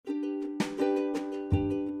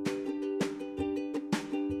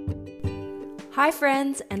Hi,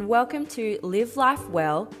 friends, and welcome to Live Life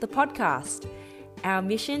Well, the podcast. Our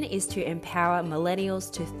mission is to empower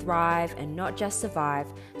millennials to thrive and not just survive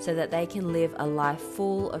so that they can live a life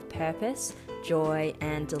full of purpose, joy,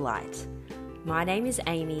 and delight. My name is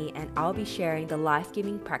Amy, and I'll be sharing the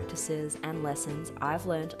life-giving practices and lessons I've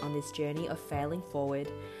learned on this journey of failing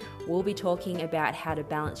forward. We'll be talking about how to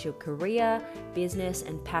balance your career, business,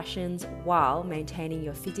 and passions while maintaining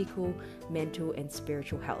your physical, mental, and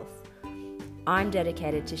spiritual health. I'm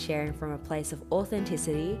dedicated to sharing from a place of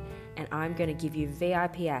authenticity, and I'm going to give you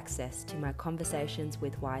VIP access to my conversations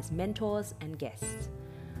with wise mentors and guests.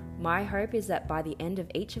 My hope is that by the end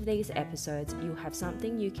of each of these episodes, you'll have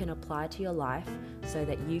something you can apply to your life so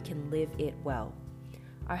that you can live it well.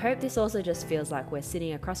 I hope this also just feels like we're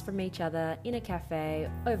sitting across from each other in a cafe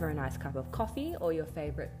over a nice cup of coffee or your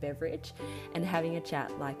favorite beverage and having a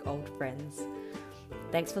chat like old friends.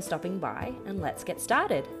 Thanks for stopping by, and let's get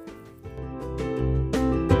started.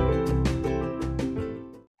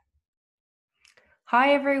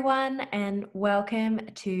 Hi everyone, and welcome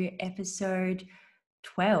to episode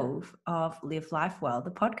 12 of Live Life Well,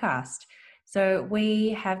 the podcast. So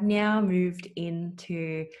we have now moved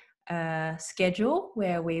into a schedule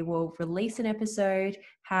where we will release an episode,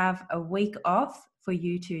 have a week off for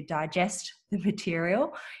you to digest the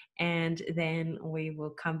material, and then we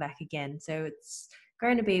will come back again. So it's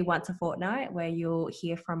going to be once a fortnight where you'll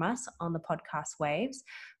hear from us on the podcast waves.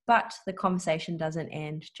 But the conversation doesn't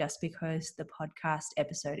end just because the podcast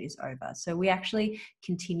episode is over. So we actually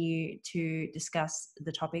continue to discuss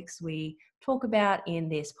the topics we talk about in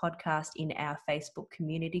this podcast in our Facebook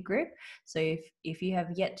community group. So if you have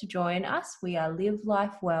yet to join us, we are Live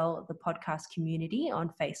Life Well, the podcast community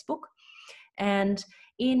on Facebook. And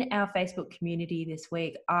in our Facebook community this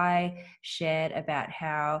week, I shared about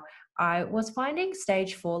how I was finding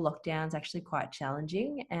stage 4 lockdowns actually quite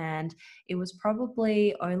challenging. And it was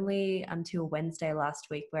probably only until Wednesday last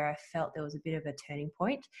week where I felt there was a bit of a turning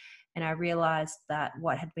point. And I realized that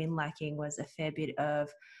what had been lacking was a fair bit of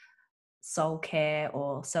soul care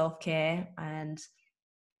or self-care. And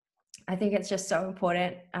I think it's just so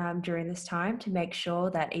important during this time to make sure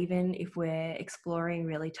that even if we're exploring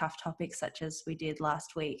really tough topics such as we did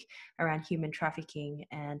last week around human trafficking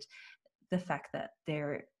and the fact that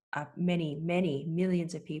there are many, many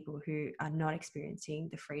millions of people who are not experiencing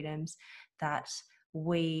the freedoms that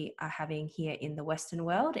we are having here in the Western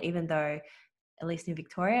world, even though, at least in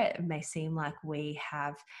Victoria, it may seem like we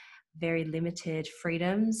have very limited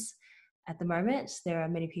freedoms. At the moment, there are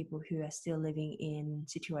many people who are still living in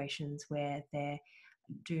situations where they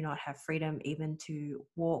do not have freedom even to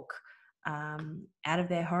walk out of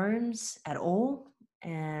their homes at all,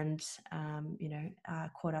 and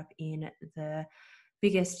are caught up in the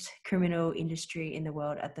biggest criminal industry in the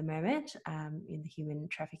world at the moment, in the human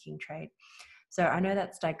trafficking trade. So I know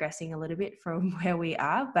that's digressing a little bit from where we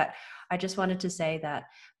are, but I just wanted to say that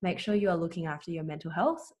make sure you are looking after your mental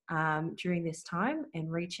health during this time,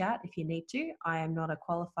 and reach out if you need to. I am not a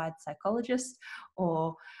qualified psychologist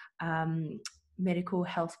or medical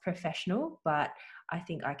health professional, but I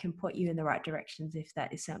think I can point you in the right directions if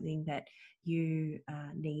that is something that you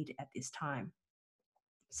need at this time.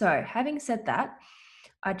 So having said that,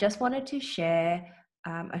 I just wanted to share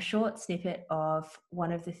a short snippet of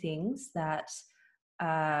one of the things that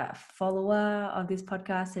a follower of this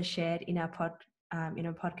podcast has shared in our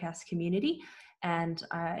podcast community. And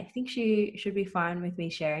I think she should be fine with me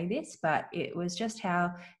sharing this, but it was just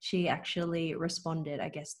how she actually responded, I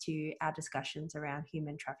guess, to our discussions around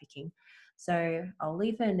human trafficking. So I'll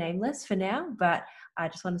leave her nameless for now, but I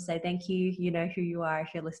just want to say thank you. You know who you are if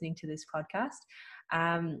you're listening to this podcast.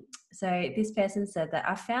 So this person said that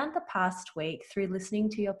I found the past week through listening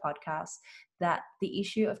to your podcast that the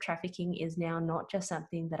issue of trafficking is now not just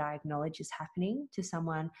something that I acknowledge is happening to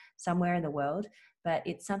someone somewhere in the world, but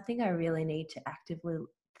it's something I really need to actively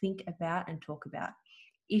think about and talk about.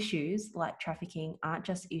 Issues like trafficking aren't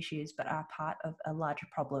just issues, but are part of a larger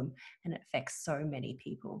problem, and it affects so many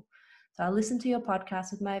people. So I listened to your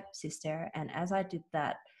podcast with my sister, and as I did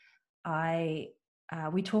that,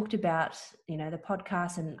 we talked about, the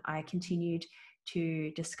podcast, and I continued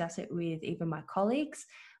to discuss it with even my colleagues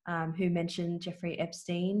who mentioned Jeffrey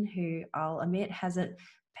Epstein, who I'll admit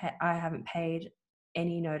I haven't paid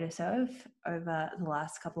any notice of over the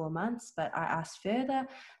last couple of months, but I asked further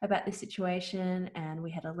about this situation, and we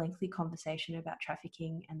had a lengthy conversation about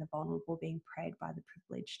trafficking and the vulnerable being preyed by the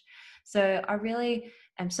privileged. So I really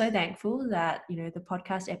am so thankful that, the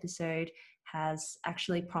podcast episode has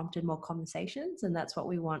actually prompted more conversations, and that's what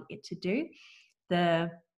we want it to do. The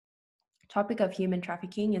topic of human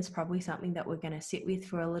trafficking is probably something that we're going to sit with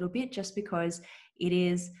for a little bit, just because it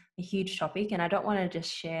is a huge topic. And I don't want to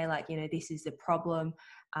just share like, this is the problem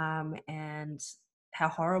and how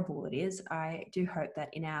horrible it is. I do hope that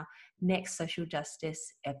in our next social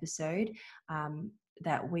justice episode,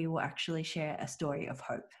 that we will actually share a story of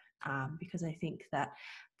hope, because I think that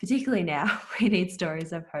particularly now we need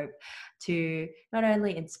stories of hope to not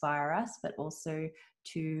only inspire us, but also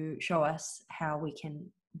to show us how we can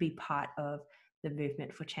be part of the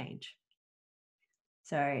movement for change.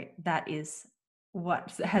 So that is what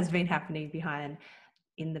has been happening behind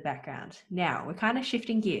in the background. Now we're kind of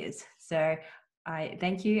shifting gears. So I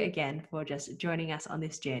thank you again for just joining us on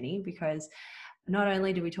this journey, because not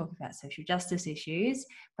only do we talk about social justice issues,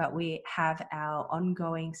 but we have our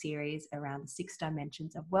ongoing series around the 6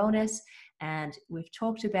 dimensions of wellness. And we've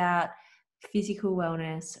talked about physical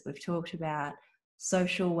wellness, we've talked about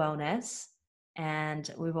social wellness,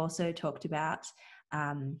 and we've also talked about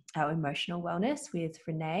our emotional wellness with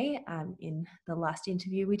Renee in the last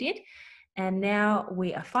interview we did. And now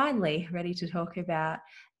we are finally ready to talk about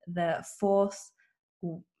the 4th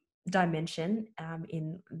dimension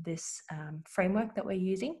in this framework that we're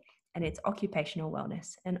using, and it's occupational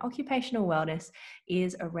wellness. And occupational wellness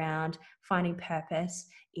is around finding purpose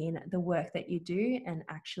in the work that you do, and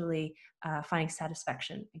actually finding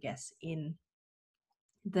satisfaction, I guess, in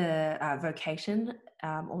the vocation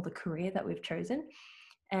or the career that we've chosen.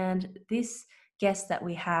 And this guest that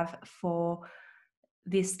we have for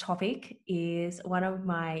this topic is one of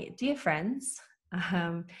my dear friends,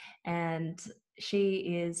 and she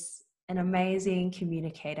is an amazing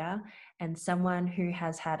communicator and someone who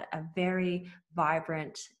has had a very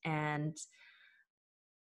vibrant and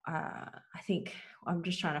I think I'm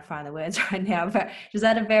just trying to find the words right now, but she's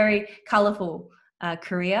had a very colourful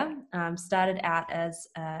career. Started out as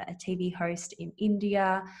a TV host in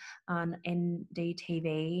India on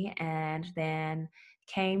NDTV, and then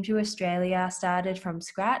came to Australia, started from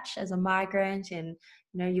scratch as a migrant, and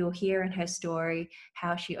you'll hear in her story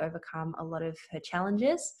how she overcome a lot of her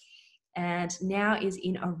challenges, and now is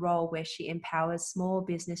in a role where she empowers small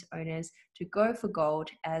business owners to go for gold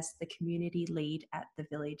as the community lead at the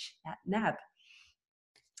village at NAB.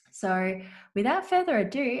 So without further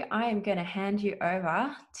ado, I am going to hand you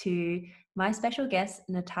over to my special guest,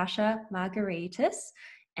 Natasha Margaritis,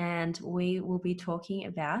 and we will be talking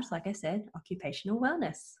about, like I said, occupational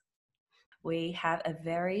wellness. We have a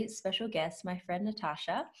very special guest, my friend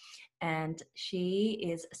Natasha, and she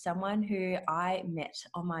is someone who I met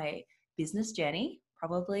on my business journey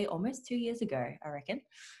probably almost 2 years ago, I reckon.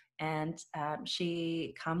 And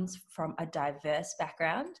she comes from a diverse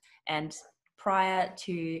background, and prior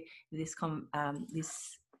to this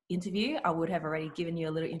this interview, I would have already given you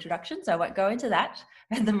a little introduction, so I won't go into that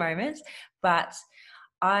at the moment. But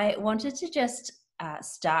I wanted to just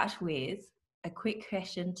start with a quick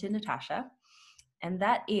question to Natasha, and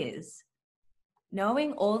that is,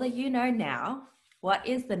 knowing all that you know now, what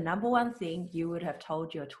is the number one thing you would have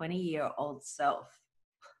told your 20-year-old self?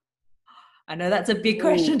 I know that's a big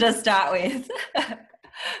question to start with.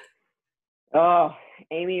 Oh,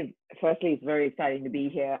 Amy, firstly, it's very exciting to be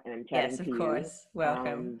here and chatting to you. Yes, of course.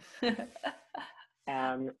 Welcome.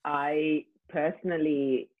 I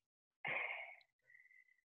personally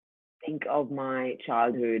think of my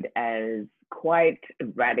childhood as quite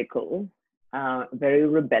radical, very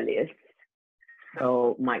rebellious.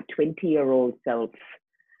 So my 20-year-old self,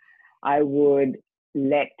 I would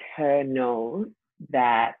let her know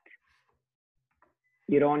that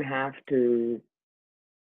you don't have to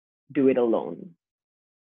do it alone.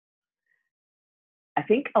 I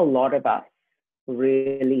think a lot of us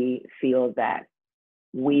really feel that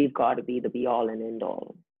we've got to be the be all and end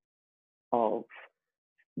all of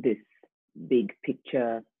this big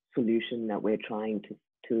picture solution that we're trying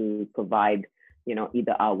to provide,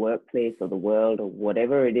 either our workplace or the world or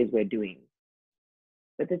whatever it is we're doing.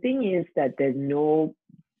 But the thing is that there's no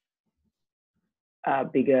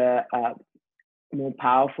bigger, more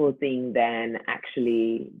powerful thing than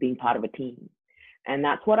actually being part of a team. And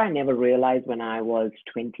that's what I never realized when I was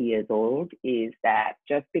 20 years old, is that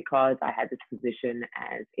just because I had this position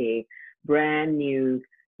as a brand new,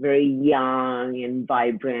 very young and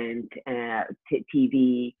vibrant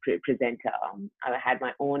TV presenter, I had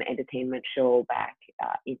my own entertainment show back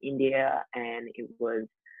in India, and it was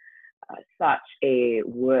such a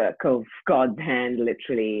work of God's hand,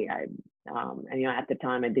 literally. And at the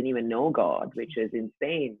time I didn't even know God, which is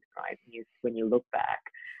insane, right? When you look back.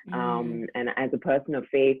 And as a person of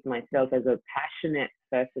faith myself, as a passionate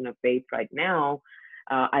person of faith right now,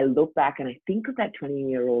 I look back and I think of that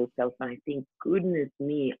 20-year-old self and I think, goodness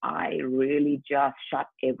me, I really just shut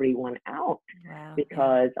everyone out. Wow.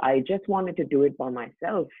 Because I just wanted to do it by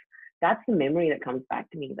myself. That's the memory that comes back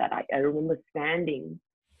to me, that I remember standing,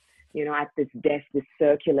 at this desk, this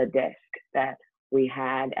circular desk that we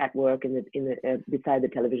had at work beside the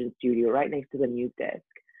television studio, right next to the news desk.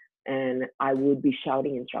 And I would be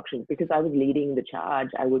shouting instructions because I was leading the charge.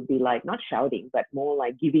 I would be like, not shouting, but more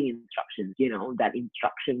like giving instructions, that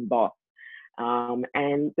instruction boss.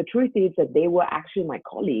 And the truth is that they were actually my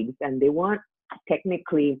colleagues and they weren't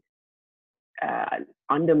technically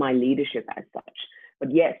under my leadership as such.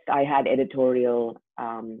 But yes, I had editorial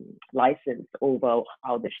license over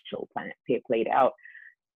how the show played out.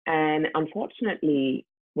 And unfortunately,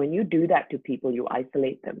 when you do that to people, you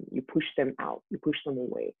isolate them, you push them out, you push them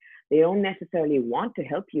away. They don't necessarily want to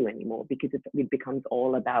help you anymore because it becomes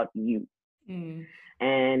all about you. Mm.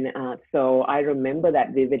 And so I remember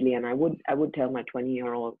that vividly. And I would tell my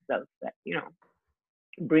 20-year-old self that,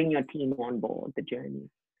 bring your team on board the journey.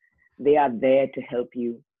 They are there to help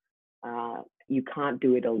you. You can't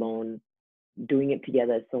do it alone. Doing it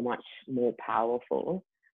together is so much more powerful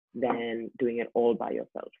than doing it all by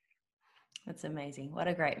yourself. That's amazing. What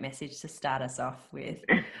a great message to start us off with.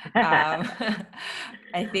 I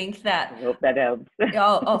think that... I hope that helps.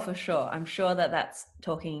 oh, for sure. I'm sure that that's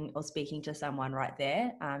talking or speaking to someone right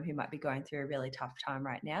there who might be going through a really tough time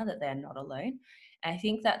right now, that they're not alone. And I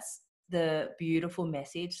think that's the beautiful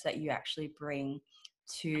message that you actually bring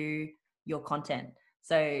to your content.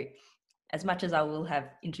 So as much as I will have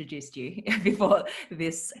introduced you before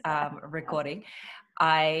this recording,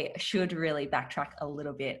 I should really backtrack a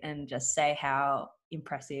little bit and just say how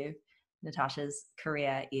impressive Natasha's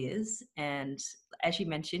career is. And as you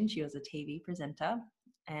mentioned, she was a TV presenter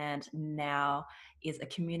and now is a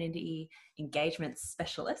community engagement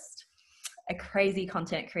specialist, a crazy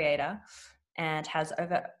content creator, and has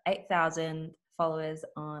over 8,000 followers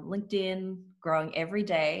on LinkedIn, growing every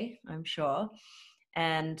day, I'm sure,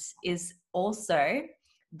 and is also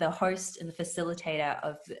the host and the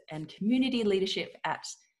facilitator and community leadership at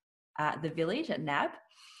the Village at NAB.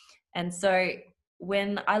 And so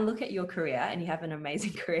when I look at your career, and you have an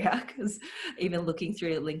amazing career, because even looking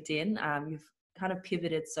through LinkedIn, you've kind of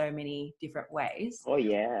pivoted so many different ways. Oh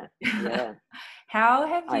yeah. How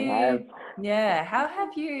have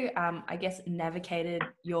you I guess navigated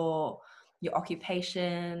your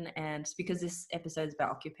occupation? And because this episode is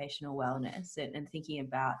about occupational wellness and thinking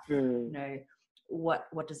about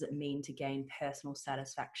what does it mean to gain personal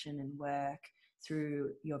satisfaction in work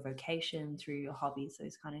through your vocation, through your hobbies,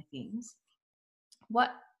 those kind of things.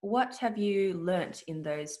 What have you learnt in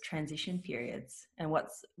those transition periods, and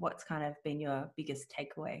what's kind of been your biggest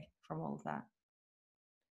takeaway from all of that?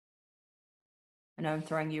 I know I'm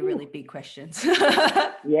throwing you really big questions.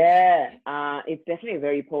 Yeah, it's definitely a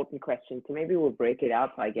very important question. So maybe we'll break it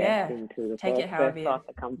up, I guess, into the first thought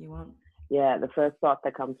that comes. You want. Yeah, the first thought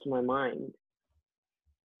that comes to my mind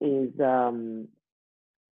is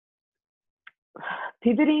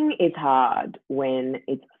pivoting is hard when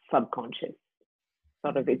it's subconscious,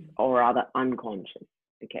 sort of, it's, or rather unconscious.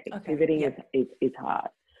 Okay. Pivoting is hard.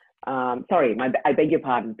 Sorry, I beg your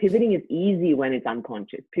pardon. Pivoting is easy when it's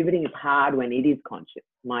unconscious. Pivoting is hard when it is conscious.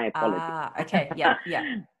 My apologies. Okay. Yeah.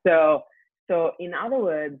 So in other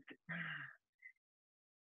words,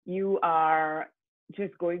 you are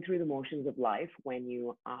just going through the motions of life when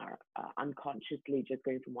you are unconsciously just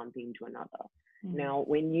going from one thing to another. Now,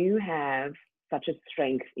 when you have such a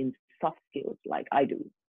strength in soft skills like I do,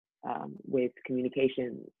 with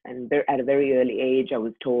communication, and at a very early age, I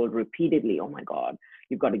was told repeatedly, "Oh my God,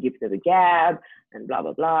 you've got to give to the gab," and blah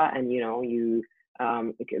blah blah, and you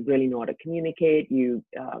really know how to communicate. You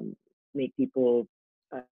make people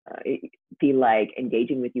feel like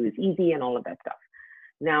engaging with you is easy, and all of that stuff.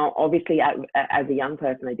 Now, obviously, as a young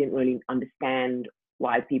person, I didn't really understand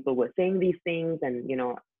why people were saying these things, and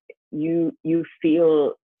you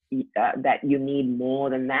feel that you need more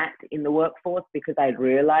than that in the workforce, because I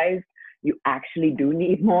realized you actually do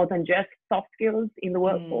need more than just soft skills in the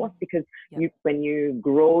workforce, because when you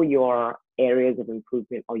grow your areas of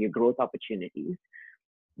improvement or your growth opportunities,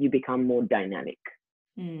 you become more dynamic.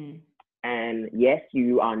 And yes,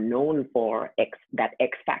 you are known for that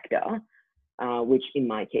X factor, which in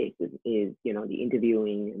my case is the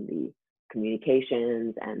interviewing and the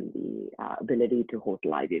communications and the ability to host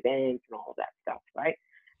live events and all of that stuff, right?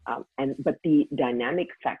 But the dynamic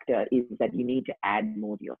factor is that you need to add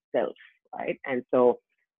more to yourself, right? And so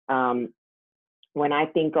when I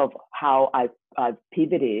think of how I've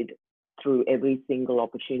pivoted through every single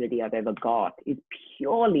opportunity I've ever got, it's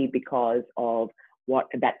purely because of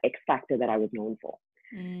that X factor that I was known for.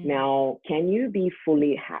 Now, can you be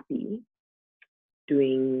fully happy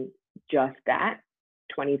doing just that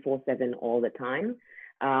 24/7 all the time?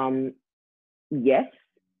 Yes,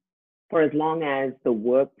 for as long as the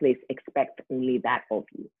workplace expects only that of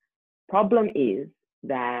you. Problem is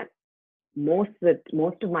that most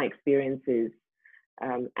of my experiences,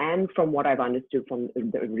 and from what I've understood from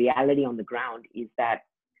the reality on the ground, is that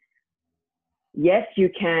yes, you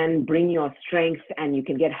can bring your strengths and you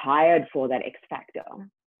can get hired for that X factor,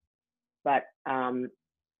 but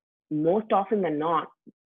most often than not,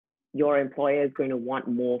 your employer is going to want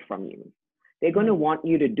more from you. They're going to want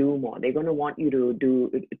you to do more. They're going to want you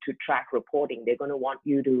to track reporting. They're going to want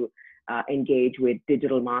you to engage with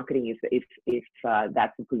digital marketing if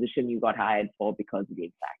that's the position you got hired for because of the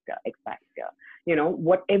X factor. You know,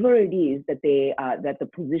 whatever it is that that the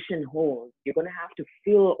position holds, you're going to have to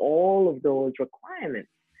fill all of those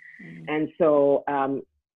requirements. And so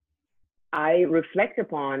I reflect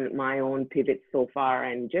upon my own pivots so far,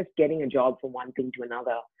 and just getting a job from one thing to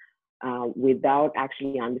another without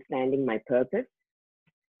actually understanding my purpose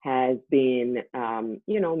has been,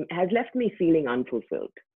 has left me feeling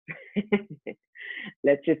unfulfilled.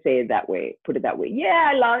 Let's just say it that way, put it that way.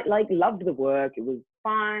 Yeah, I loved the work. It was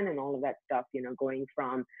fun and all of that stuff, you know, going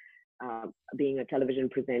from being a television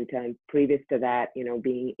presenter, and previous to that, you know,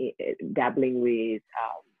 dabbling with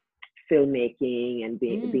filmmaking and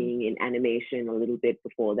being in animation a little bit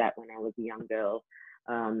before that when I was a young girl.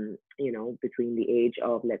 You know, between the age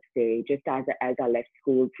of, let's say, just as I left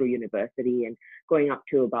school through university and going up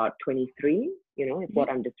to about 23, you know, is what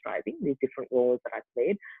I'm describing, these different roles that I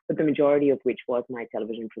played, but the majority of which was my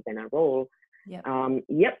television presenter role. It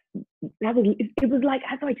was like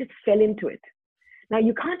as I just fell into it. Now,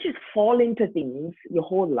 you can't just fall into things your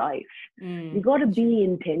whole life. You got to be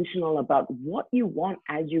intentional about what you want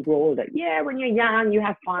as you grow older. Yeah, when you're young, you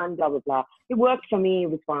have fun, blah, blah, blah. It worked for me. It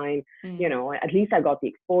was fine. You know, at least I got the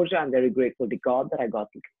exposure. I'm very grateful to God that I got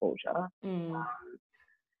the exposure.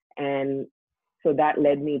 And so that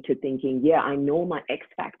led me to thinking, yeah, I know my X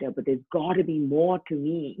factor, but there's got to be more to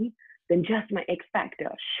me than just my X factor.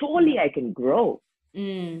 Surely I can grow.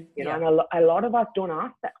 You know, and a lot of us don't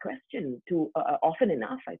ask that question too often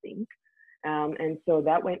enough, I think. And so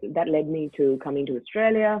that led me to coming to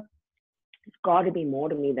Australia. It's got to be more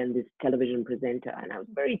to me than this television presenter. And I was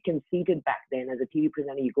very conceited back then. As a TV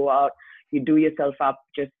presenter, you go out, you do yourself up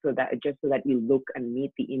just so that you look and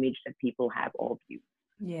meet the image that people have of you.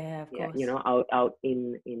 Yeah, of course. You know, out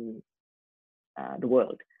in the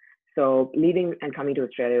world. So leaving and coming to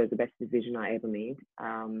Australia was the best decision I ever made.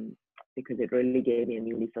 Because it really gave me a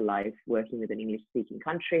new lease of life working with an English-speaking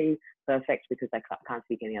country. Perfect, because I can't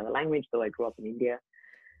speak any other language, though I grew up in India.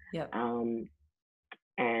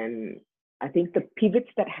 And I think the pivots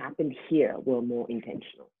that happened here were more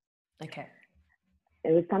intentional. Okay.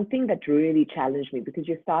 It was something that really challenged me, because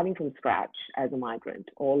you're starting from scratch as a migrant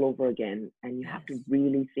all over again, and you have to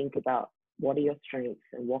really think about what are your strengths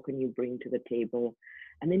and what can you bring to the table.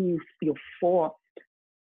 And then you're forced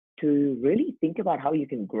to really think about how you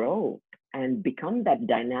can grow and become that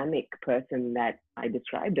dynamic person that I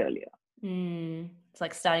described earlier. It's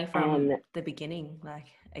like starting from the beginning, like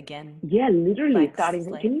again. Yeah, literally starting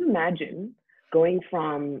from, can you imagine going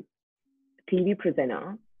from TV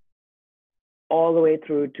presenter all the way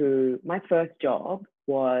through to my first job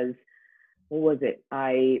was, what was it?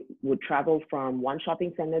 I would travel from one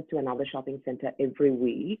shopping center to another shopping center every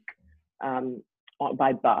week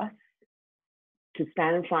by bus, to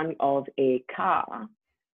stand in front of a car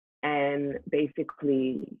and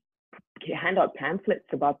basically hand out pamphlets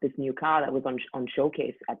about this new car that was on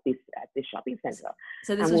showcase at this shopping center.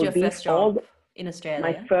 So this was your first job in Australia?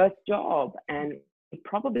 My first job, and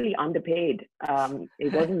probably underpaid.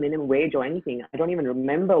 It wasn't minimum wage or anything. I don't even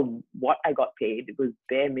remember what I got paid. It was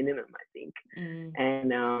bare minimum, I think.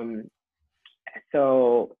 And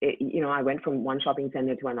so, you know, I went from one shopping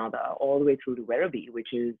center to another, all the way through to Werribee,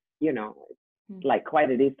 which is, you know, like quite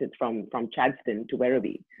a distance from Chadstone to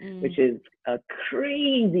Werribee, which is a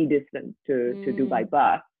crazy distance to do by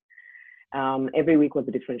bus. Every week was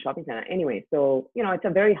a different shopping center. Anyway, so, you know, it's a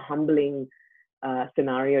very humbling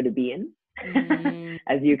scenario to be in,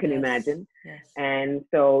 as you can imagine. And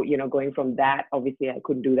so, you know, going from that, obviously I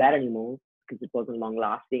couldn't do that anymore because it wasn't long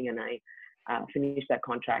lasting. And I finished that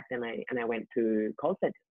contract, and I went to call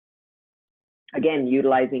center. Again,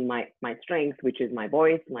 utilizing my strength, which is my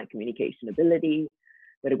voice, my communication ability,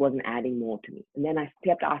 but it wasn't adding more to me. And then I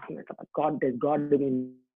kept asking myself, God, there's got to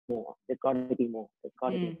be more. There's got to be more. There's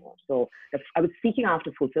got to be more. So I was seeking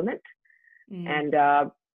after fulfillment, and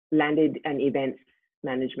landed an events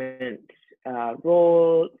management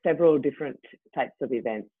role, several different types of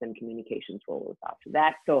events and communications roles after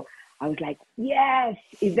that. So I was like, yes,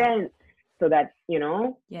 events. So that,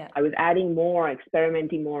 Yeah. I was adding more,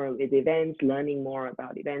 experimenting more with events, learning more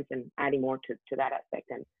about events and adding more to that aspect.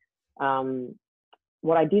 And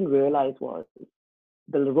what I didn't realize was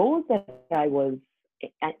the roles that I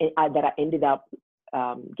ended up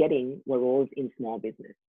getting were roles in small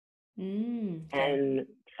business. Okay. And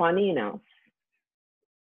funny enough,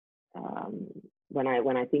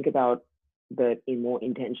 when I think about the more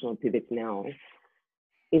intentional pivots now,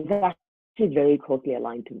 it's actually very closely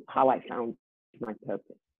aligned to how I found my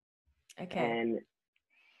purpose. Okay. And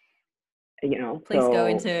Please so go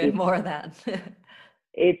into more of that.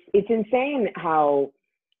 it's insane how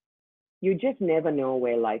you just never know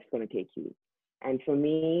where life's going to take you. And for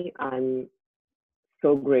me, I'm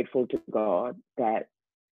so grateful to God that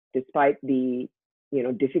despite the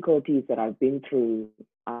difficulties that I've been through,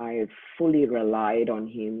 I've fully relied on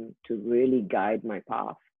Him to really guide my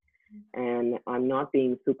path. And I'm not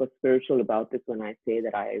being super spiritual about this when I say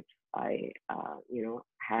that I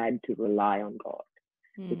had to rely on God,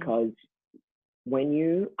 because when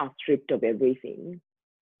you are stripped of everything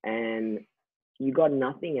and you got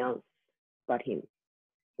nothing else but Him,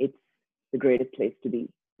 it's the greatest place to be.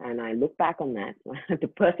 And I look back on that. The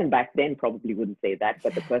person back then probably wouldn't say that,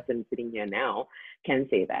 but the person sitting here now can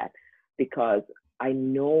say that, because I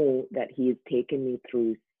know that He has taken me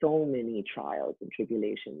through so many trials and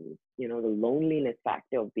tribulations. The loneliness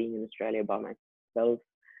factor of being in Australia by myself.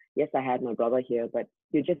 Yes, I had my brother here, but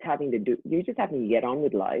you're just having to get on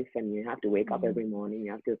with life, and you have to wake up every morning.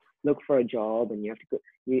 You have to look for a job, and you have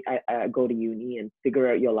to go to uni and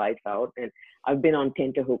figure out your life out. And I've been on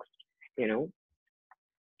tenterhooks,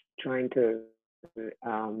 trying to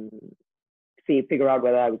figure out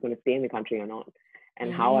whether I was going to stay in the country or not,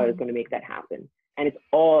 and how I was going to make that happen. And it's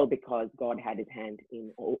all because God had His hand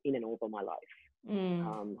in and over my life.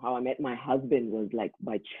 How I met my husband was like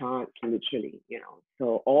by chance, literally,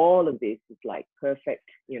 So all of this is like perfect,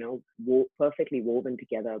 perfectly woven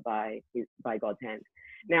together by God's hand.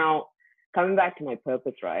 Now, coming back to my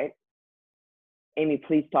purpose, right? Amy,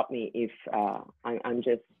 please stop me if I'm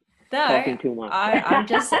just talking too much.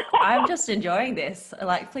 I'm just enjoying this.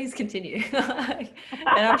 Like, please continue. And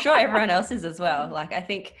I'm sure everyone else is as well. Like, I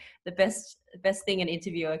think the best thing an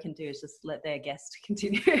interviewer can do is just let their guest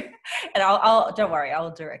continue. And I'll don't worry,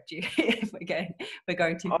 I'll direct you if we're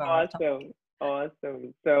going too far.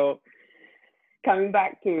 Awesome. So coming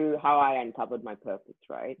back to how I uncovered my purpose,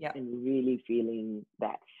 right? Yep. And really feeling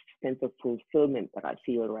that sense of fulfillment that I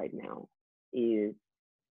feel right now is,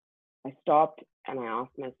 I stopped and I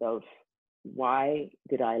asked myself, why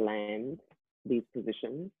did I land these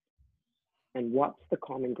positions? And what's the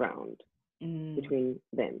common ground between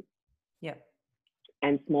them? Yeah.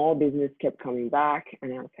 And small business kept coming back.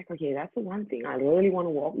 And I was like, okay, that's the one thing. I really want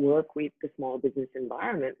to work with the small business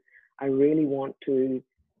environment. I really want to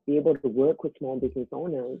be able to work with small business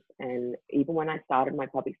owners. And even when I started my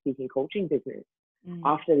public speaking coaching business,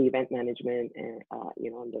 after the event management and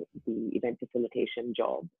the event facilitation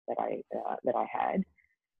job that I had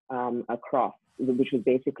across, which was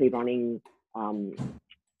basically running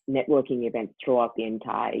networking events throughout the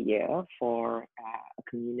entire year for a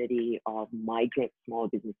community of migrant small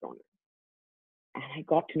business owners. And I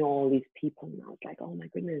got to know all these people, and I was like, oh my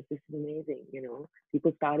goodness, this is amazing.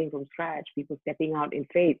 People starting from scratch, people stepping out in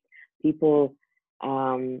faith, people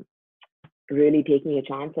really taking a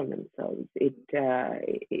chance on themselves. It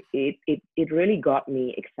really got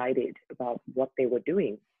me excited about what they were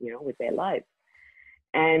doing, with their lives.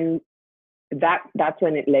 And that's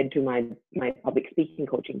when it led to my public speaking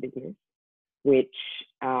coaching business, which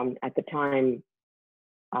at the time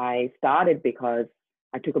I started because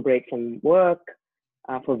I took a break from work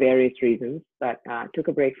for various reasons, but took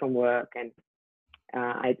a break from work, and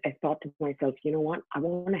I thought to myself, you know what, I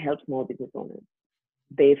want to help small business owners.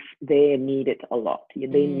 They need it a lot. They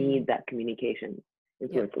need that communication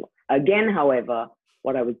influence a lot. Again, however,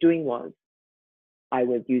 what I was doing was I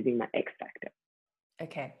was using my X factor.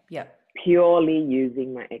 Okay. Yeah. Purely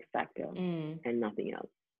using my X factor and nothing else.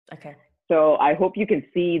 Okay. So I hope you can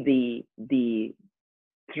see the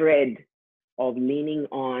thread of leaning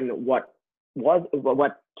on what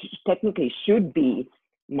technically should be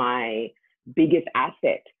my biggest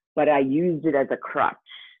asset, but I used it as a crutch.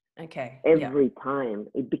 Okay. Every time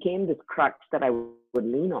it became this crutch that I would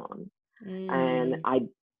lean on, and I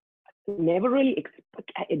never really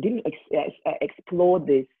didn't explore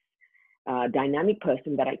this dynamic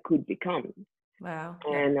person that I could become. Wow.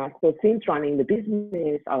 And so since running the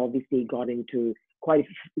business, I obviously got into quite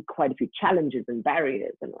a few challenges and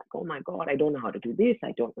barriers, and like, oh my God, I don't know how to do this,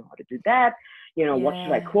 I don't know how to do that. What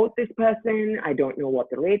should I quote this person? I don't know what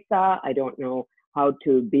the rates are. I don't know how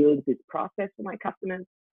to build this process for my customers.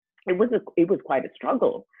 It was quite a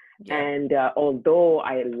struggle. Yeah. And although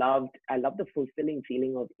I loved the fulfilling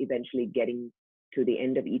feeling of eventually getting to the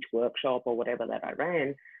end of each workshop or whatever that I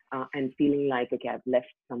ran, and feeling like, okay, I've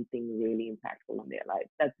left something really impactful on their lives.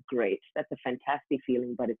 That's great. That's a fantastic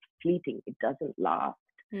feeling, but it's fleeting. It doesn't last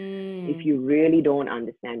if you really don't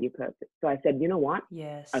understand your purpose. So I said, you know what?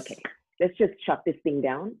 Yes. Okay, let's just shut this thing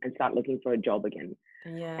down and start looking for a job again.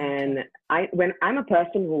 Yeah. And when I'm a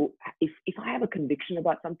person who, if I have a conviction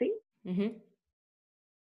about something,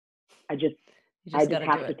 I just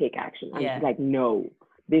have to take action. I'm just like, no,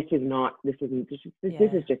 this is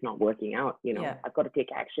just not working out. I've got to take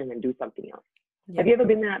action and do something else. Yep. Have you ever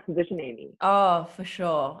been in that position, Amy? Oh, for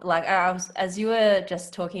sure. Like as you were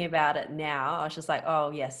just talking about it now, I was just like,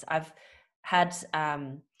 oh yes, I've had,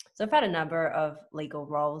 so I've had a number of legal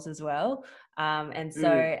roles as well. And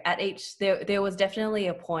so at each, there was definitely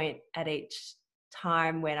a point at each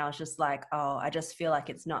time when I was just like, oh, I just feel like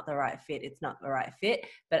it's not the right fit. It's not the right fit.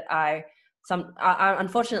 But I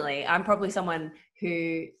unfortunately, I'm probably someone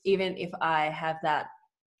who, even if I have that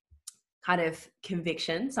kind of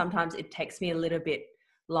conviction, sometimes it takes me a little bit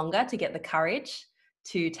longer to get the courage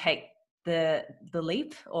to take the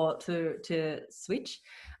leap or to switch.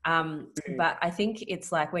 But I think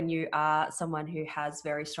it's like when you are someone who has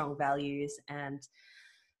very strong values and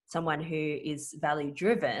someone who is value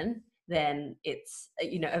driven, then it's,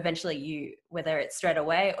 eventually you, whether it's straight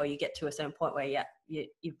away or you get to a certain point where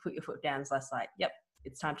you put your foot down, it's less like, yep,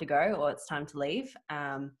 it's time to go or it's time to leave.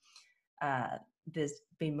 There's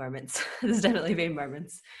been moments, there's definitely been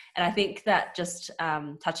moments. And I think that just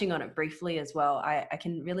touching on it briefly as well, I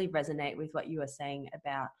can really resonate with what you were saying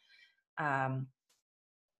about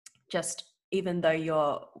just, even though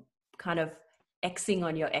you're kind of Xing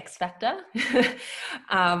on your X factor,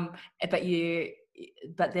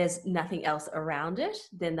 but there's nothing else around it,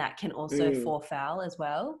 then that can also fall foul as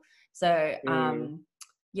well. So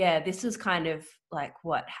this is kind of like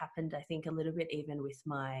what happened, I think, a little bit even with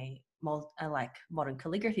my modern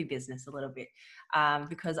calligraphy business a little bit,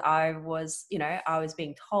 because I was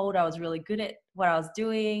being told I was really good at what I was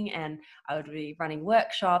doing, and I would be running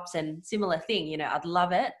workshops and similar thing. I'd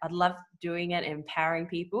love it. I'd love doing it, empowering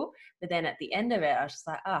people. But then at the end of it, I was just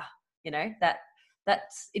like,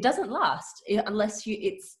 that's it doesn't last unless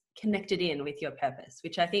it's connected in with your purpose,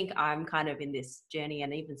 which I think I'm kind of in this journey,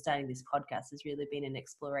 and even starting this podcast has really been an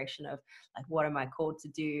exploration of like, what am I called to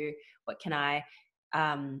do? What can I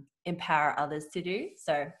empower others to do?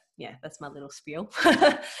 So yeah, that's my little spiel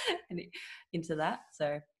into that.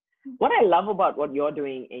 So what I love about what you're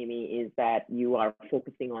doing, Amy, is that you are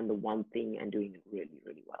focusing on the one thing and doing it really,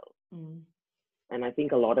 really well. And I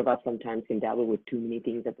think a lot of us sometimes can dabble with too many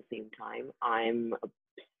things at the same time. I'm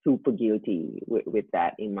super guilty with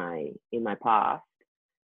that in my past,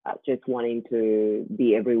 just wanting to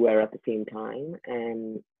be everywhere at the same time.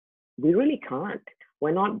 And we really can't.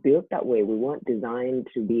 We're not built that way. We weren't designed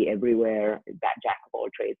to be everywhere, that jack of all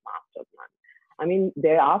trades, master of none. I mean,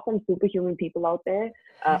 there are some superhuman people out there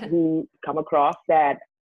who come across that,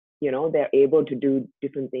 they're able to do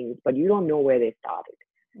different things, but you don't know where they started.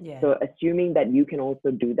 Yeah. So assuming that you can also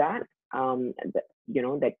do that,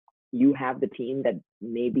 that you have the team that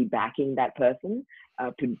may be backing that person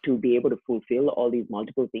to be able to fulfill all these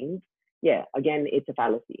multiple things. Yeah, again, it's a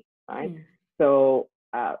fallacy, right? So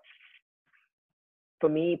for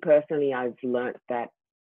me personally, I've learned that,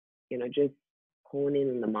 just hone in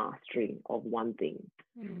on the mastery of one thing,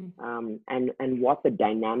 and what the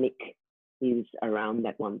dynamic is around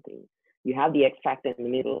that one thing. You have the X factor in the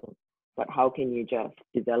middle, but how can you just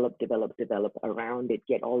develop around it,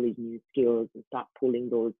 get all these new skills and start pulling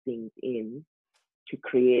those things in to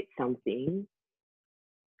create something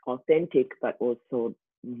authentic, but also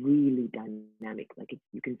really dynamic. Like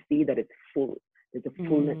you can see that it's full. There's a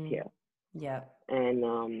fullness here. Yeah. And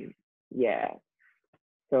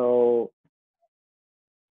so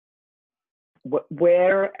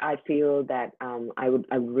where I feel that I would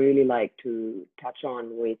really like to touch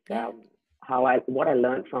on with what I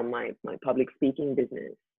learned from my public speaking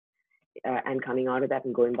business, and coming out of that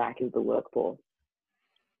and going back into the workforce,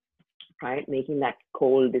 right? Making that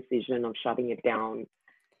cold decision of shutting it down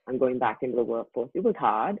and going back into the workforce. It was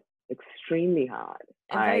hard, extremely hard.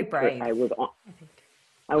 And very brave.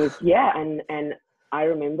 And I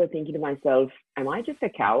remember thinking to myself, am I just a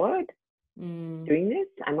coward doing this?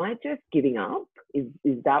 Am I just giving up? Is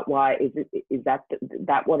that why? Is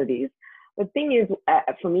that what it is? The thing is,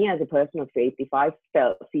 for me as a person of faith, if I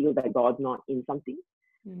feel that God's not in something,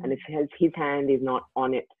 and if his hand is not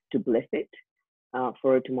on it to bless it,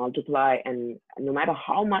 for it to multiply, and no matter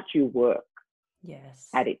how much you work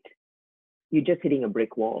at it, you're just hitting a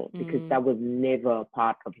brick wall, because that was never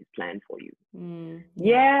part of his plan for you.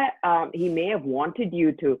 He may have wanted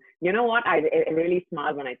you to, you know what, I really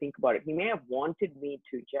smile when I think about it. He may have wanted me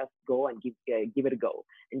to just go and give it a go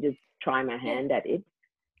and just try my hand at it.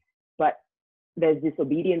 But there's this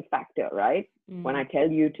obedience factor, right? When I tell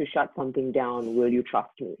you to shut something down, will you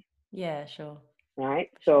trust me? Yeah, sure. Right.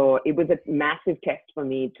 So it was a massive test for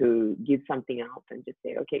me to give something up and just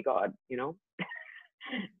say, okay, God, you know,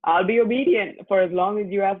 I'll be obedient for as long as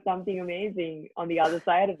you have something amazing on the other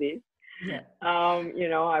side of this. Yeah. You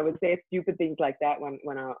know, I would say stupid things like that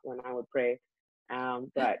when I would pray.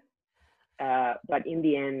 But in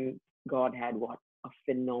the end, God had a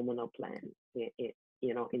phenomenal plan,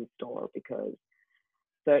 you know, in store, because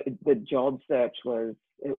the job search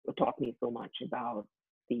it taught me so much about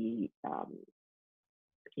the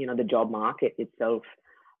you know, the job market itself,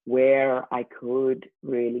 where I could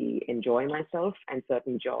really enjoy myself, and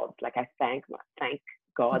certain jobs, like I thank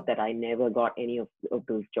God that I never got any of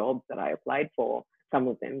those jobs that I applied for, some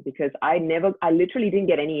of them, because I literally didn't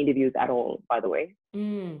get any interviews at all, by the way.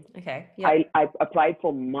 Okay. Yeah. I applied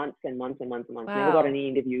for months and months and months and months, never got any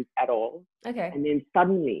interviews at all. Okay. And then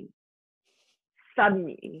suddenly,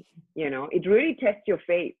 you know, it really tests your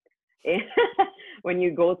faith. When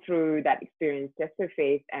you go through that experience, test your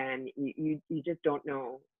faith, and you just don't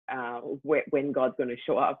know when God's going to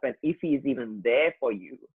show up, and if he's even there for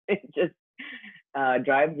you. It just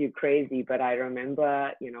drives you crazy. But I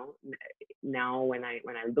remember, you know, now when I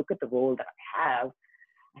look at the role that I have,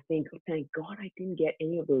 I think, oh, thank God I didn't get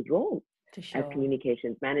any of those roles as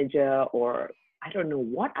communications manager, or I don't know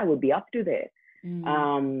what I would be up to there.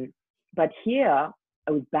 But here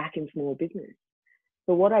I was back in small business.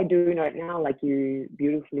 So what I do right now, like you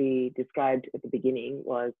beautifully described at the beginning,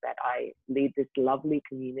 was that I lead this lovely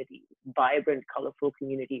community, vibrant, colorful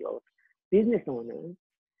community of business owners.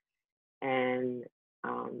 And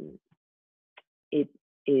it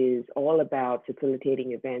is all about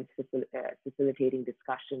facilitating events, facilitating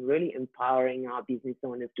discussion, really empowering our business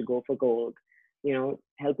owners to go for gold, you know,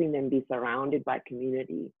 helping them be surrounded by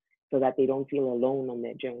community so that they don't feel alone on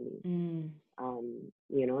their journey.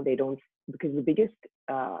 You know, they don't, because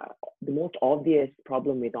the most obvious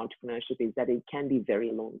problem with entrepreneurship is that it can be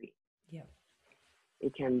very lonely. Yeah.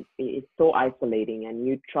 It's so isolating, and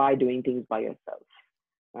you try doing things by yourself,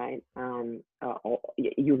 right?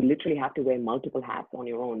 You literally have to wear multiple hats on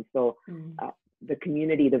your own. So the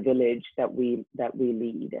community, the village that we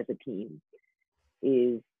lead as a team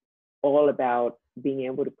is all about being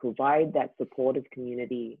able to provide that supportive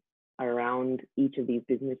community around each of these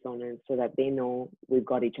business owners, so that they know we've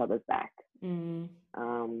got each other's back. We're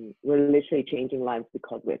literally changing lives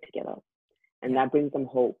because we're together, and that brings them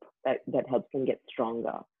hope, that helps them get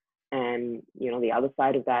stronger. And you know, the other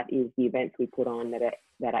side of that is the events we put on that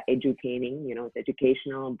are edutaining. You know, it's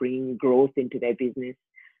educational, bringing growth into their business,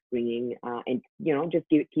 bringing and you know, just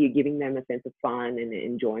giving them a sense of fun and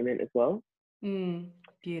enjoyment as well.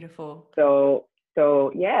 Beautiful.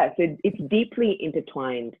 So yeah, so it's deeply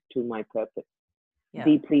intertwined to my purpose. Yeah.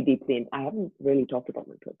 Deeply. I haven't really talked about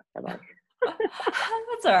my purpose, have I?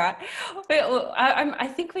 That's all right. I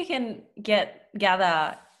think we can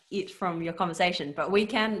gather it from your conversation, but we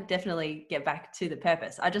can definitely get back to the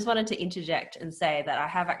purpose. I just wanted to interject and say that I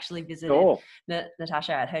have actually visited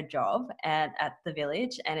Natasha at her job and at the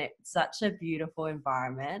village, and it's such a beautiful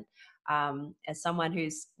environment. As someone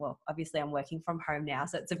who's, well, obviously I'm working from home now,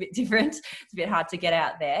 so it's a bit different. It's a bit hard to get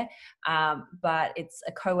out there, but it's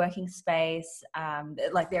a co-working space.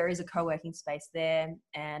 Like there is a co-working space there,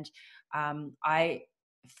 and I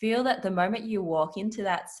feel that the moment you walk into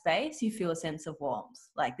that space, you feel a sense of warmth.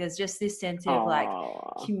 Like there's just this sense of like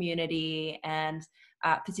community, and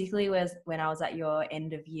particularly when I was at your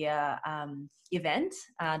end of year event,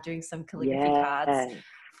 doing some calligraphy cards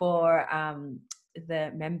for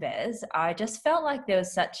the members, I just felt like there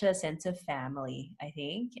was such a sense of family, I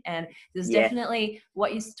think. And there's definitely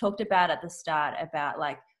what you talked about at the start about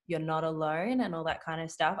like you're not alone and all that kind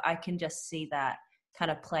of stuff. I can just see that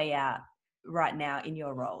kind of play out right now in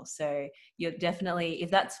your role. So you're definitely,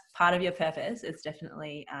 if that's part of your purpose, it's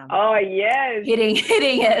definitely hitting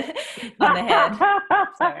it on the head.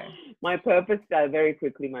 So. My purpose, very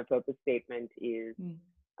quickly, my purpose statement is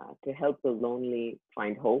to help the lonely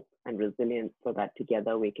find hope and resilience, so that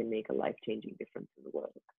together we can make a life-changing difference in the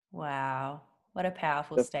world. Wow. what a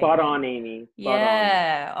powerful So spot on, statement. Amy. Spot on.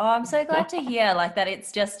 Yeah. Oh, I'm so glad to hear like that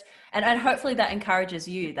it's just, and hopefully that encourages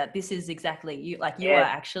you that this is exactly you, like you are Yes,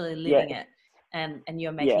 actually living yes, it and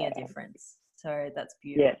you're making a yeah. difference. So that's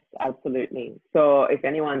beautiful. Yes, absolutely. So if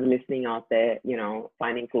anyone's listening out there,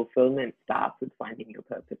 finding fulfillment starts with finding your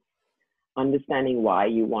purpose, understanding why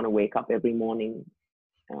you want to wake up every morning,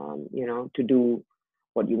 to do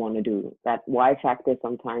what you want to do. That why factor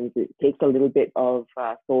sometimes it takes a little bit of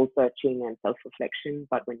soul searching and self reflection,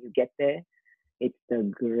 but when you get there, it's the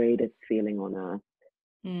greatest feeling on earth.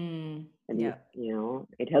 And Yeah.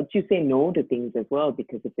 it helps you say no to things as well,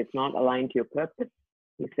 because if it's not aligned to your purpose,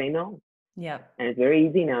 you say no. Yeah. And it's very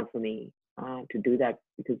easy now for me to do that,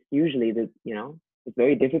 because usually it's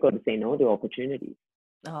very difficult to say no to opportunities.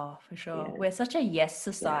 Oh, for sure. Yeah, We're such a yes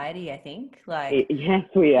yeah. society, I think. Like, Yes,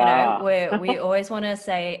 we are. we always want to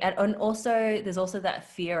say, and also there's also that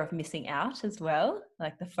fear of missing out as well,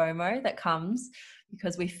 like the FOMO that comes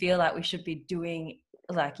because we feel like we should be doing,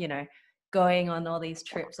 like, going on all these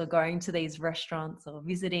trips or going to these restaurants or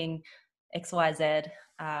visiting XYZ.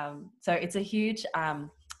 So it's a huge,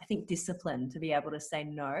 I think, discipline to be able to say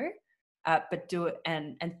no, but do it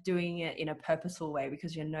and doing it in a purposeful way,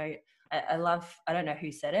 because I love, I don't know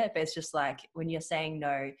who said it, but it's just like when you're saying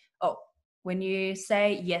no, when you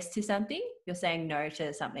say yes to something, you're saying no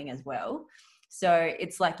to something as well. So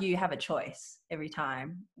it's like you have a choice every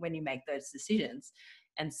time when you make those decisions.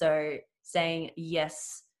 And so saying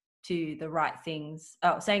yes to the right things,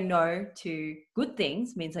 saying no to good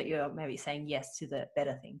things means that you're maybe saying yes to the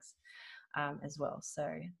better things as well.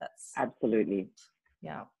 So that's, Absolutely.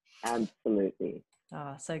 yeah. Absolutely.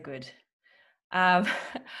 Oh, so good. Um,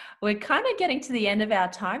 we're kind of getting to the end of our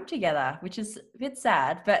time together, which is a bit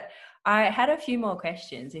sad, but I had a few more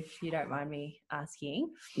questions if you don't mind me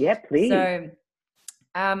asking. Yeah, please. So,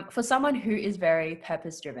 for someone who is very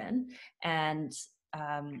purpose driven and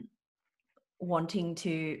wanting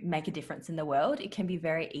to make a difference in the world, it can be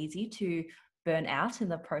very easy to burn out in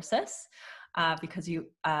the process. Because you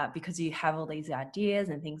have all these ideas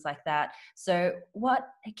and things like that. So, what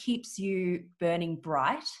keeps you burning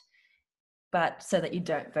bright, but so that you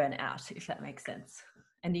don't burn out, if that makes sense?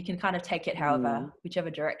 And you can kind of take it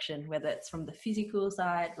whichever direction, whether it's from the physical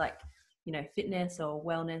side, like, fitness or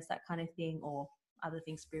wellness, that kind of thing, or other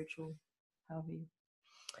things, spiritual, however you,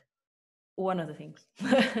 one of the things.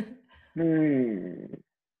 Hmm.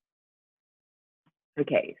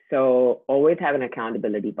 Okay, so always have an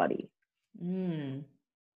accountability buddy.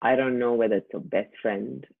 I don't know whether it's a best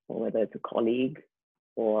friend or whether it's a colleague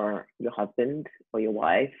or your husband or your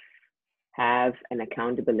wife. Have an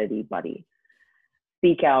accountability buddy.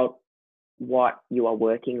 Seek out what you are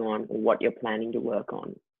working on or what you're planning to work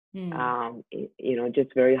on.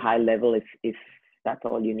 Just very high level, if that's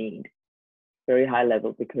all you need. Very high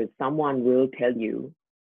level, because someone will tell you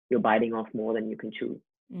you're biting off more than you can chew.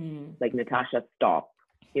 Like, Natasha, stop.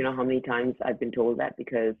 You know how many times I've been told that?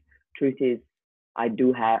 Because truth is, I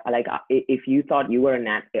do have, like, if you thought you were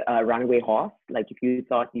a runaway horse, like if you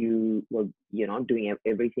thought you were, doing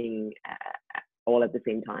everything all at the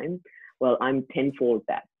same time, well, I'm tenfold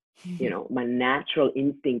that. My natural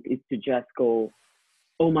instinct is to just go,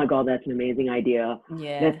 oh my God, that's an amazing idea.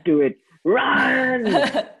 Yeah. Let's do it. Run!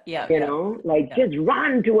 Just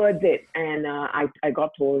run towards it. And I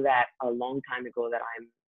got told that a long time ago that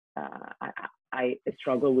I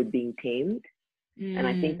struggle with being tamed. And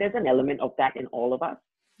I think there's an element of that in all of us.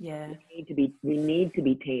 Yeah. We need to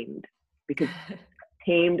be tamed, because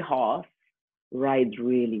tamed horse rides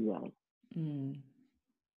really well.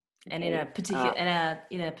 And in a particular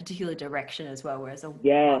in a particular direction as well, whereas a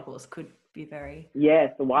wild horse could be very.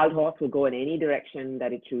 Yes, the wild horse will go in any direction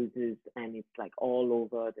that it chooses, and it's like all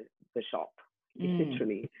over the shop,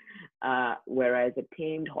 literally. Whereas a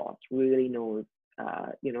tamed horse really knows,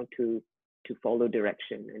 to follow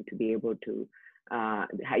direction and to be able to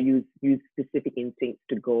use specific instincts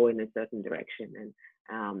to go in a certain direction. And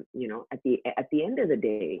at the end of the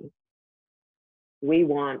day, we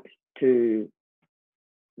want to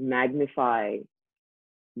magnify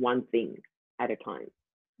one thing at a time.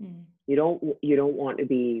 You don't want to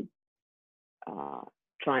be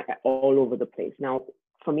trying all over the place. Now,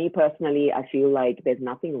 for me personally, I feel like there's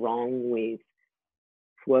nothing wrong with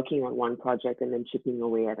working on one project and then chipping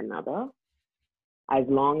away at another, as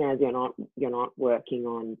long as you're not working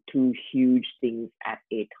on two huge things at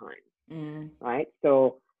a time, right?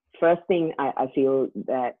 So first thing I feel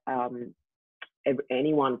that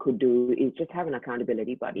anyone could do is just have an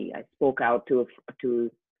accountability buddy. I spoke out to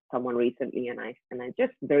someone recently, and I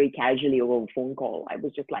just very casually over a phone call, I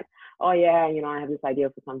was just like, oh yeah, I have this idea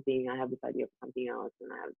for something, I have this idea for something else,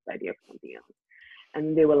 and I have this idea for something else.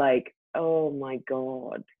 And they were like, oh my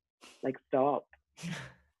God, like stop. I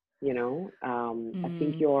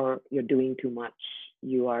think you're doing too much.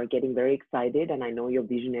 You are getting very excited, and I know you're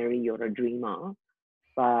visionary, you're a dreamer,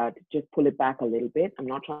 but just pull it back a little bit. I'm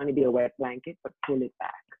not trying to be a wet blanket, but pull it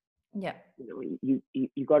back. Yeah. You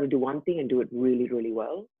got to do one thing and do it really, really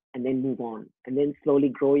well, and then move on, and then slowly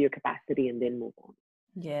grow your capacity, and then move on.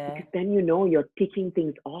 Yeah. Because then you're ticking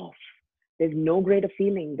things off. There's no greater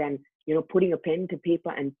feeling than putting a pen to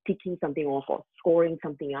paper and ticking something off, or scoring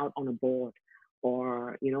something out on a board,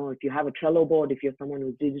 or if you have a Trello board, if you're someone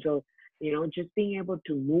who's digital, just being able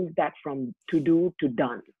to move that from to do to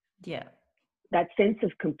done. Yeah. That sense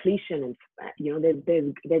of completion,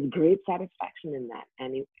 and there's great satisfaction in that.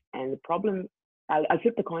 And the problem, I'll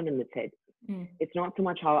flip the coin on its head. It's not so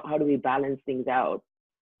much how do we balance things out,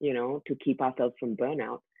 to keep ourselves from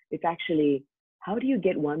burnout. It's actually, how do you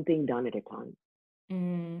get one thing done at a time?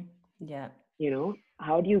 Yeah.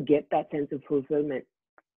 How do you get that sense of fulfillment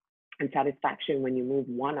and satisfaction when you move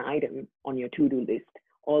one item on your to-do list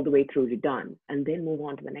all the way through to done, and then move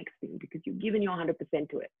on to the next thing because you've given your 100%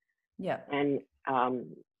 to it. Yeah. And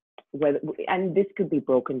and this could be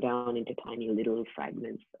broken down into tiny little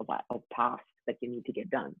fragments of tasks that you need to get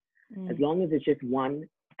done, as long as it's just one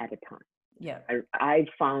at a time. Yeah. I've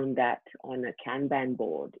found that on a Kanban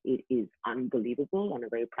board, it is unbelievable on a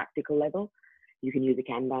very practical level. You can use a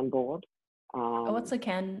Kanban board. What's a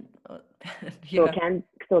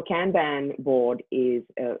So a Kanban board is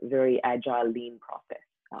a very agile, lean process.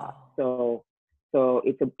 So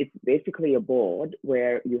it's basically a board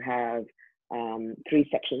where you have 3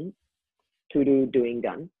 sections: to do, doing,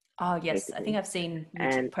 done. Oh yes, basically. I think I've seen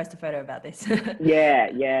you post a photo about this.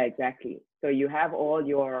 yeah, exactly. So you have all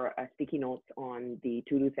your sticky notes on the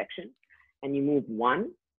to do section, and you move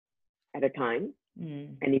one at a time.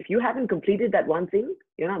 And if you haven't completed that one thing,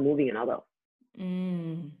 you're not moving another.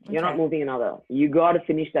 Okay. You're not moving another. You got to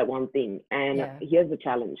finish that one thing. And here's the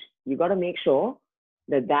challenge: you got to make sure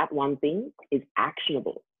that one thing is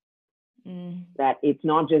actionable. That it's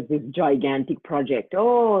not just this gigantic project,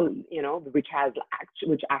 which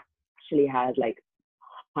actually has like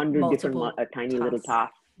 100 different tiny tasks. Little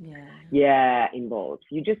tasks. Involved.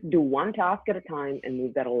 You just do one task at a time and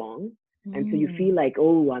move that along. And so you feel like,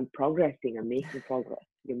 oh, I'm progressing, I'm making progress.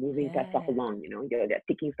 You're moving that stuff along, you're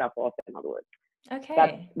ticking stuff off, in other words.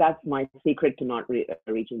 Okay. That's my secret to not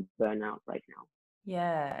reaching burnout right now.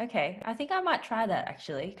 Yeah. Okay. I think I might try that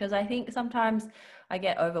actually, because I think sometimes I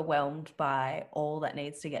get overwhelmed by all that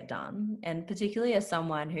needs to get done. And particularly as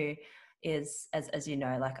someone who is, as you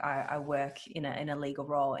know, like I work in a legal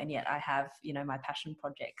role, and yet I have, my passion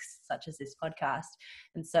projects such as this podcast.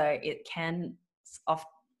 And so it can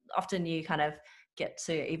often you kind of get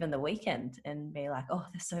to even the weekend and be like, oh,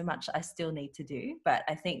 there's so much I still need to do. But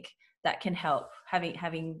I think that can help,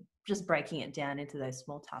 having just breaking it down into those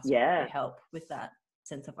small tasks will really help with that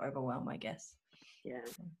sense of overwhelm, I guess. Yeah,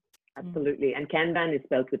 absolutely. And Kanban is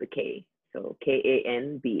spelled with a K. So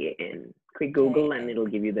Kanban. Quick Google and it'll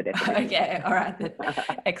give you the definition. Okay, all right.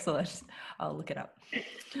 Excellent. I'll look it up.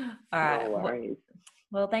 All right. No worries.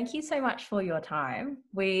 Well, thank you so much for your time.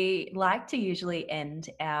 We like to usually end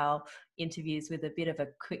our interviews with a bit of a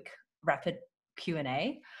quick, rapid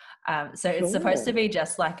Q&A. So it's supposed to be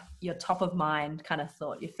just like your top of mind kind of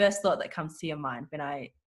thought, your first thought that comes to your mind when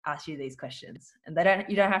I ask you these questions. And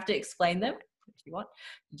you don't have to explain them if you want.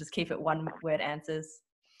 You just keep it one word answers.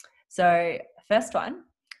 So first one,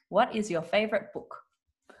 what is your favorite book?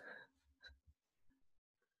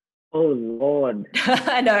 Oh, Lord.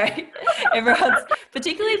 I know. Everyone's,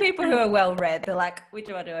 particularly people who are well-read, they're like, which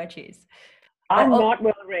one do I choose? I'm not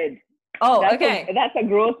well-read. Oh, okay. That's a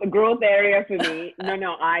growth area for me.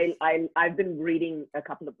 No, I've been reading a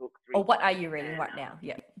couple of books. Or what are you reading right now?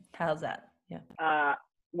 Yeah. How's that? Yeah.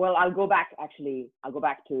 Well, I'll go back to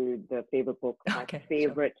the favorite book. My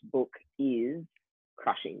favorite book is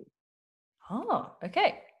Crushing. Oh,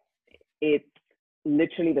 okay. It's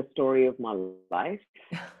literally the story of my life.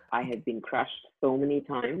 I have been crushed so many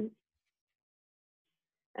times,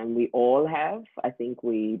 and we all have. I think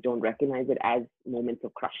we don't recognize it as moments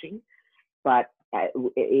of crushing, but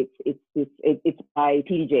it's by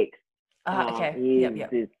T.D. Jakes. Okay. He's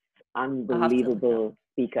this unbelievable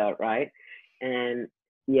speaker, right? And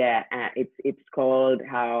it's called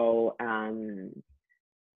how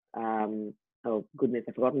oh goodness,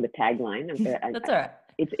 I've forgotten the tagline. That's all right.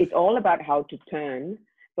 It's all about how to turn.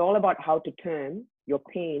 It's all about how to turn your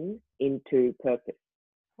pain into purpose.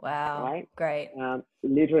 Wow. Right? Great.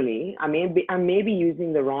 Literally, I may be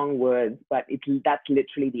using the wrong words, but that's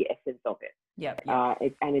literally the essence of it. Yep.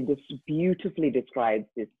 And it just beautifully describes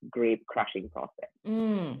this grape crushing process.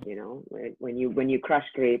 When you crush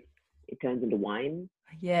grapes, it turns into wine.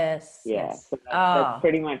 Yes, Yeah, yes. so that's Oh,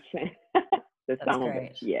 pretty much the that's sum of it.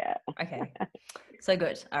 great. Yeah. Okay. So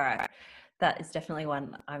good. All right. That is definitely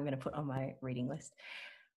one I'm going to put on my reading list.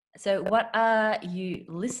 So, what are you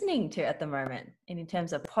listening to at the moment in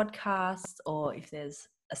terms of podcasts, or if there's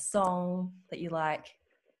a song that you like?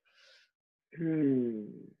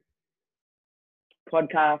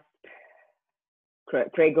 Podcast,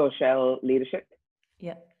 Craig Rochelle Leadership,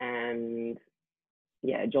 Yeah. and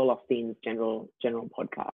yeah, Joel Osteen's general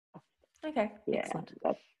podcast. Okay. Yeah, Excellent.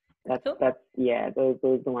 Cool. that's yeah, those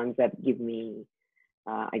are the ones that give me,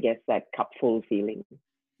 I guess, that cup full feeling.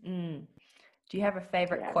 Mm. Do you have a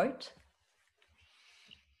favorite Yeah. quote?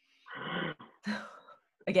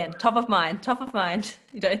 Again, top of mind, top of mind.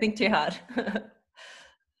 You don't think too hard.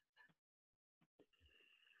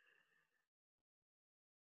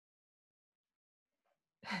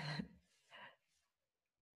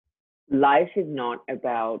 Life is not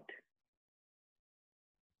about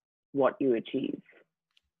what you achieve.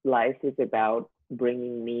 Life is about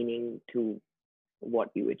bringing meaning to what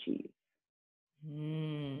you achieve.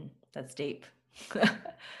 That's deep.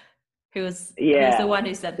 Who's the Yeah, one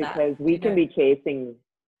who said that? because Do we you can know? be chasing.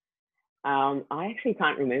 I actually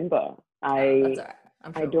can't remember. Oh, that's all right.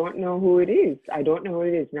 I'm I sure. don't know who it is. I don't know who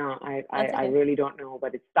it is now. That's I okay. really don't know,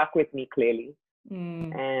 but it's stuck with me clearly.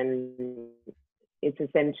 And it's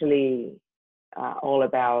essentially all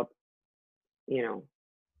about, you know,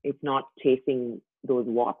 it's not chasing those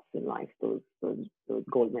watts in life, those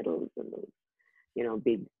gold medals and those, you know,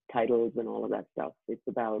 big titles and all of that stuff. It's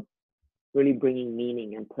about really bringing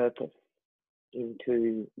meaning and purpose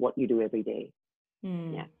into what you do every day.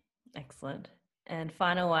 Yeah. Excellent. And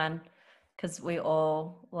final one, because we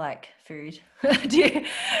all like food. Do you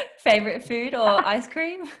favorite food or ice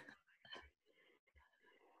cream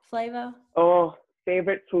flavor? Oh,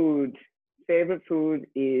 favorite food. Favorite food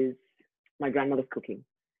is my grandmother's cooking.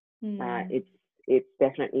 Mm. It's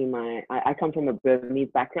definitely I come from a Burmese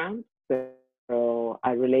background, so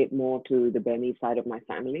I relate more to the Burmese side of my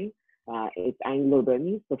family. It's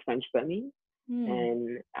Anglo-Burmese, so French Burmese.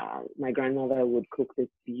 And my grandmother would cook this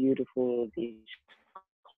beautiful dish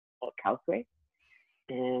called kauswe,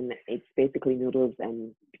 and it's basically noodles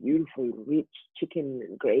and beautiful rich chicken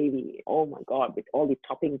and gravy. Oh my god, with all the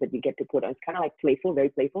toppings that you get to put on. It's kind of like playful, very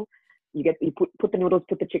playful. You put the noodles,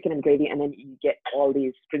 put the chicken and gravy, and then you get all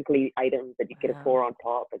these sprinkly items that you get to pour on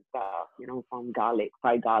top and stuff, you know, from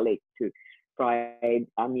fried garlic to fried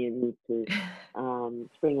onions to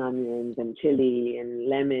spring onions and chili and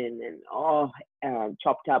lemon and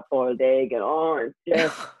chopped up boiled egg, and it's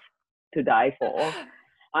just to die for.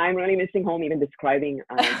 I'm really missing home even describing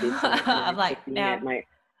this. I'm Just like, being at now, my.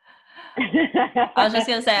 I was just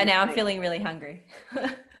going to say, now I'm feeling really hungry.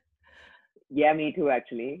 Yeah, me too,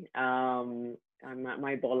 actually. I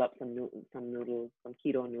might boil up some noodles, some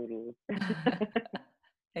keto noodles.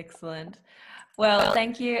 Excellent. Well,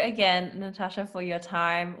 thank you again, Natasha, for your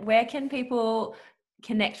time. Where can people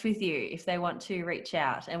connect with you if they want to reach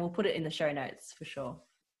out? And we'll put it in the show notes for sure.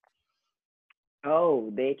 Oh,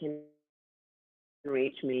 they can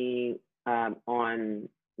reach me on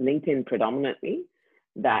LinkedIn predominantly.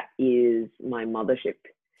 That is my mothership.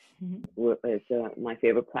 It's my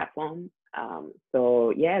favorite platform.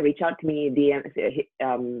 So yeah, reach out to me,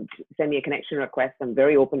 DM, send me a connection request. I'm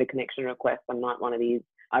very open to connection requests. I'm not one of these,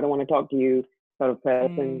 I don't want to talk to you sort of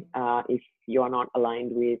person if you're not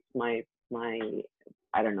aligned with my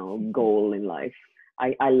I don't know, goal in life.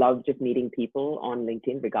 I love just meeting people on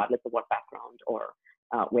LinkedIn, regardless of what background or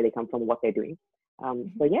where they come from, what they're doing.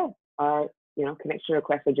 So yeah, you know, connection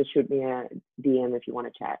request, or just shoot me a DM if you want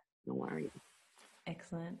to chat. No worries.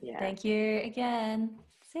 Excellent. Yeah. Thank you again.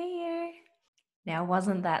 See you. Now,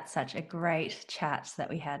 wasn't that such a great chat that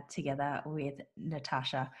we had together with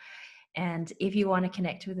Natasha? And if you want to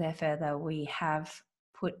connect with her further, we have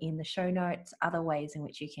put in the show notes other ways in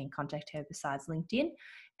which you can contact her besides LinkedIn.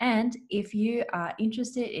 And if you are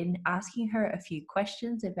interested in asking her a few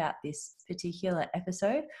questions about this particular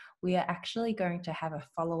episode, we are actually going to have a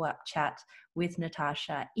follow-up chat with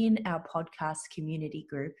Natasha in our podcast community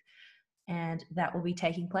group. And that will be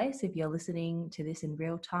taking place, if you're listening to this in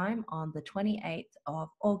real time, on the 28th of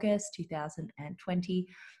August 2020.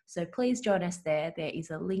 So please join us there. There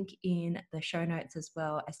is a link in the show notes as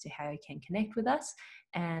well as to how you can connect with us.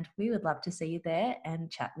 And we would love to see you there and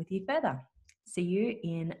chat with you further. See you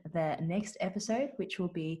in the next episode, which will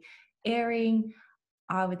be airing,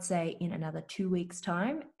 I would say, in another 2 weeks'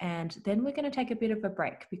 time. And then we're going to take a bit of a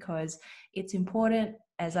break, because it's important,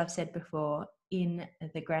 as I've said before, in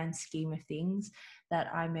the grand scheme of things, that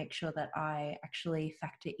I make sure that I actually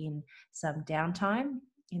factor in some downtime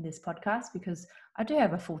in this podcast because I do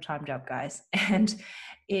have a full-time job, guys, and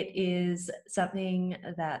it is something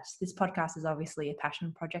that this podcast is obviously a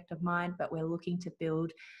passion project of mine, but we're looking to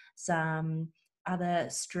build some other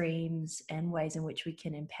streams and ways in which we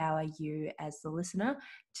can empower you as the listener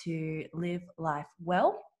to live life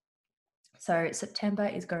well. So September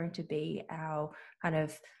is going to be our kind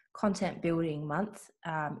of content building month.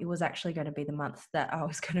 It was actually going to be the month that I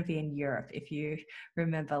was going to be in Europe, if you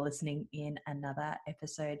remember listening in another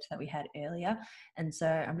episode that we had earlier. And so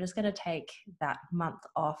I'm just going to take that month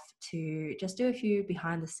off to just do a few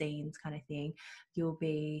behind the scenes kind of thing. You'll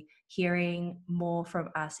be hearing more from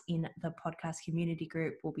us in the podcast community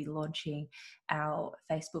group. We'll be launching our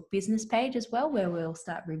Facebook business page as well, where we'll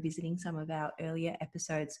start revisiting some of our earlier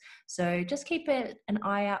episodes. So just keep an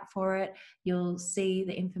eye out for it. You'll see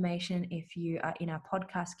the information if you are in our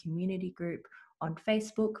podcast community group on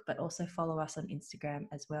Facebook, but also follow us on Instagram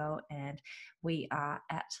as well. And we are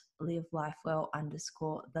at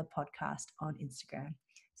livelifewell_the podcast on Instagram.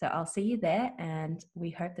 So I'll see you there, and we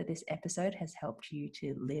hope that this episode has helped you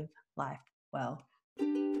to live life well.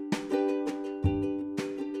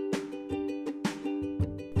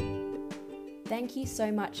 Thank you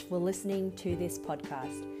so much for listening to this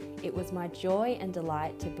podcast. It was my joy and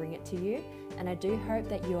delight to bring it to you, and I do hope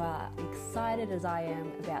that you are excited as I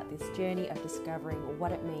am about this journey of discovering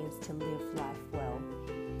what it means to live life well.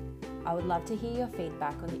 I would love to hear your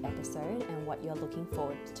feedback on the episode and what you're looking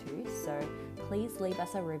forward to, so please leave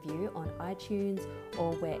us a review on iTunes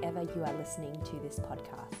or wherever you are listening to this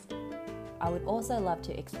podcast. I would also love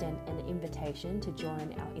to extend an invitation to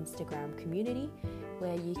join our Instagram community,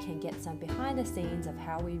 where you can get some behind the scenes of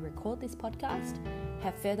how we record this podcast,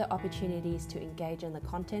 have further opportunities to engage in the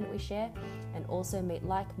content we share, and also meet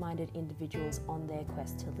like-minded individuals on their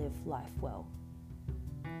quest to live life well.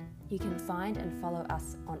 You can find and follow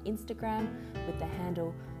us on Instagram with the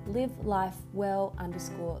handle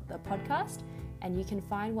livelifewell_the podcast, and you can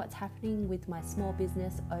find what's happening with my small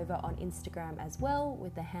business over on Instagram as well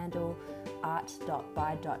with the handle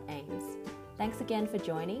art.by.aims. Thanks again for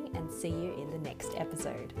joining, and see you in the next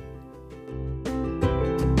episode.